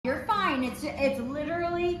It's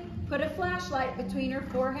literally put a flashlight between her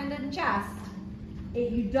forehead and chest.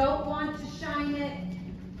 If you don't want to shine it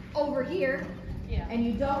over here, and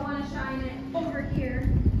you don't want to shine it over here,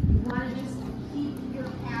 you want to just keep your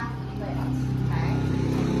path lit, okay?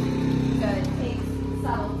 So it takes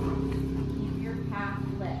subtlety. Keep your path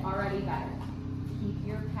lit. Already better. Keep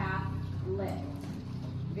your path lit.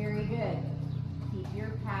 Very good. Keep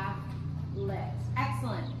your path lit.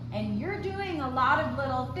 Excellent. And you're doing a lot of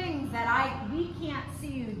little things that we can't see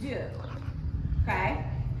you do. Okay?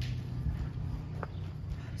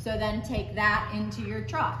 So then take that into your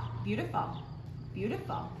trot. Beautiful.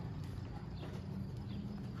 Beautiful.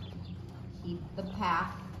 Keep the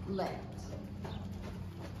path lit.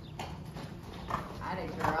 Got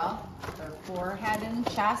it, girl. Her forehead and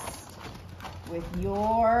chest with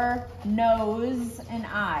your nose and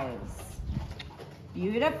eyes.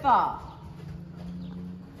 Beautiful.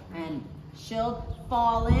 And she'll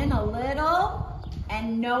fall in a little,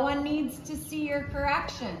 and no one needs to see your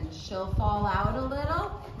correction. She'll fall out a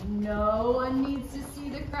little. No one needs to see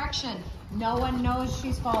the correction. No one knows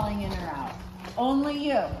she's falling in or out. Only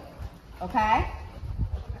you, okay?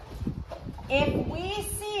 If we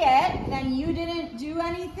see it, then you didn't do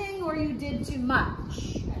anything or you did too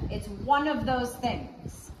much. It's one of those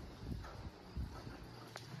things.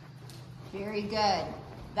 Very good.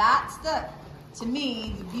 That's to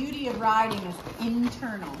me, the beauty of riding is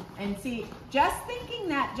internal. And see, just thinking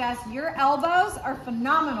that, Jess, your elbows are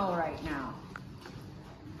phenomenal right now.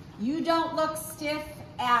 You don't look stiff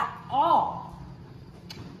at all.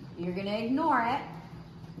 You're gonna ignore it.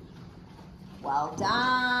 Well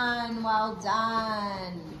done, well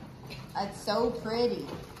done. That's so pretty.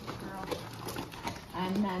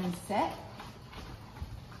 And then sit.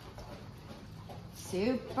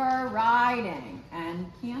 Super riding and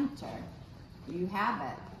canter. You have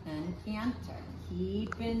it, and canter.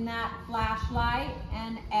 Keep in that flashlight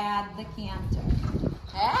and add the canter.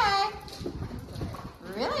 Hey,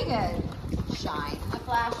 really good. Shine the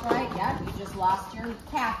flashlight. Yep, you just lost your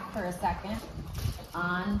path for a second.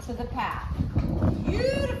 Onto the path.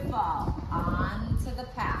 Beautiful. Onto the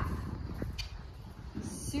path.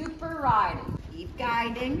 Super riding. Keep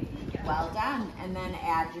guiding. Well done. And then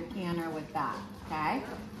add your canter with that, okay?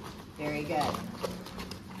 Very good.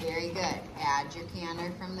 Very good. Add your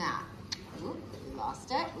canter from that. Ooh, we lost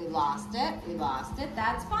it, we lost it, we lost it.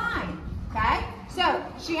 That's fine, okay? So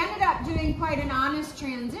she ended up doing quite an honest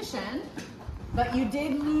transition, but you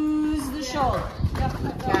did lose the shoulder,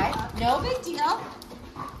 okay? No big deal.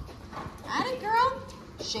 Got it, girl.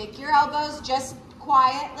 Shake your elbows just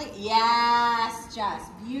quietly. Yes, Jess.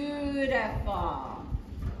 Beautiful.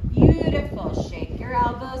 Beautiful. Shake your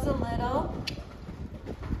elbows a little.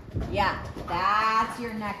 Yeah, that's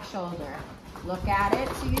your neck shoulder. Look at it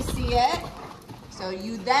so you see it. So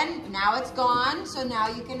you then, now it's gone, so now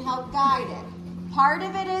you can help guide it. Part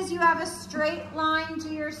of it is you have a straight line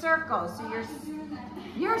to your circle, so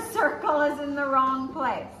your circle is in the wrong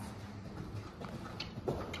place.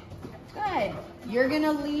 Good. You're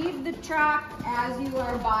gonna leave the track as you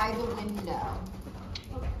are by the window.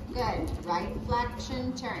 Good. Right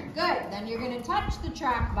flexion, turn. Good. Then you're gonna touch the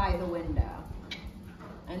track by the window.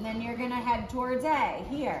 And then you're gonna head towards A,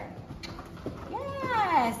 here.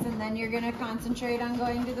 Yes, and then you're gonna concentrate on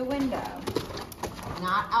going to the window.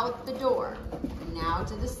 Not out the door. And now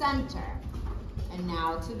to the center. And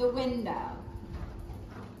now to the window.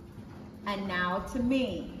 And now to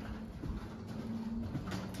me.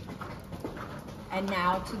 And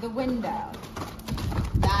now to the window.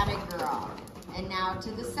 Got it, girl. And now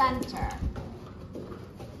to the center.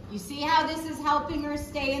 You see how this is helping her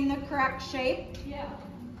stay in the correct shape? Yeah.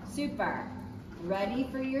 Super. Ready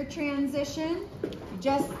for your transition?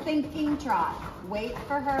 Just thinking trot. Wait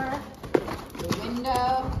for her. The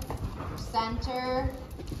window, center,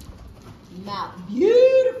 mouth.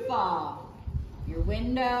 Beautiful. Your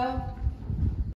window,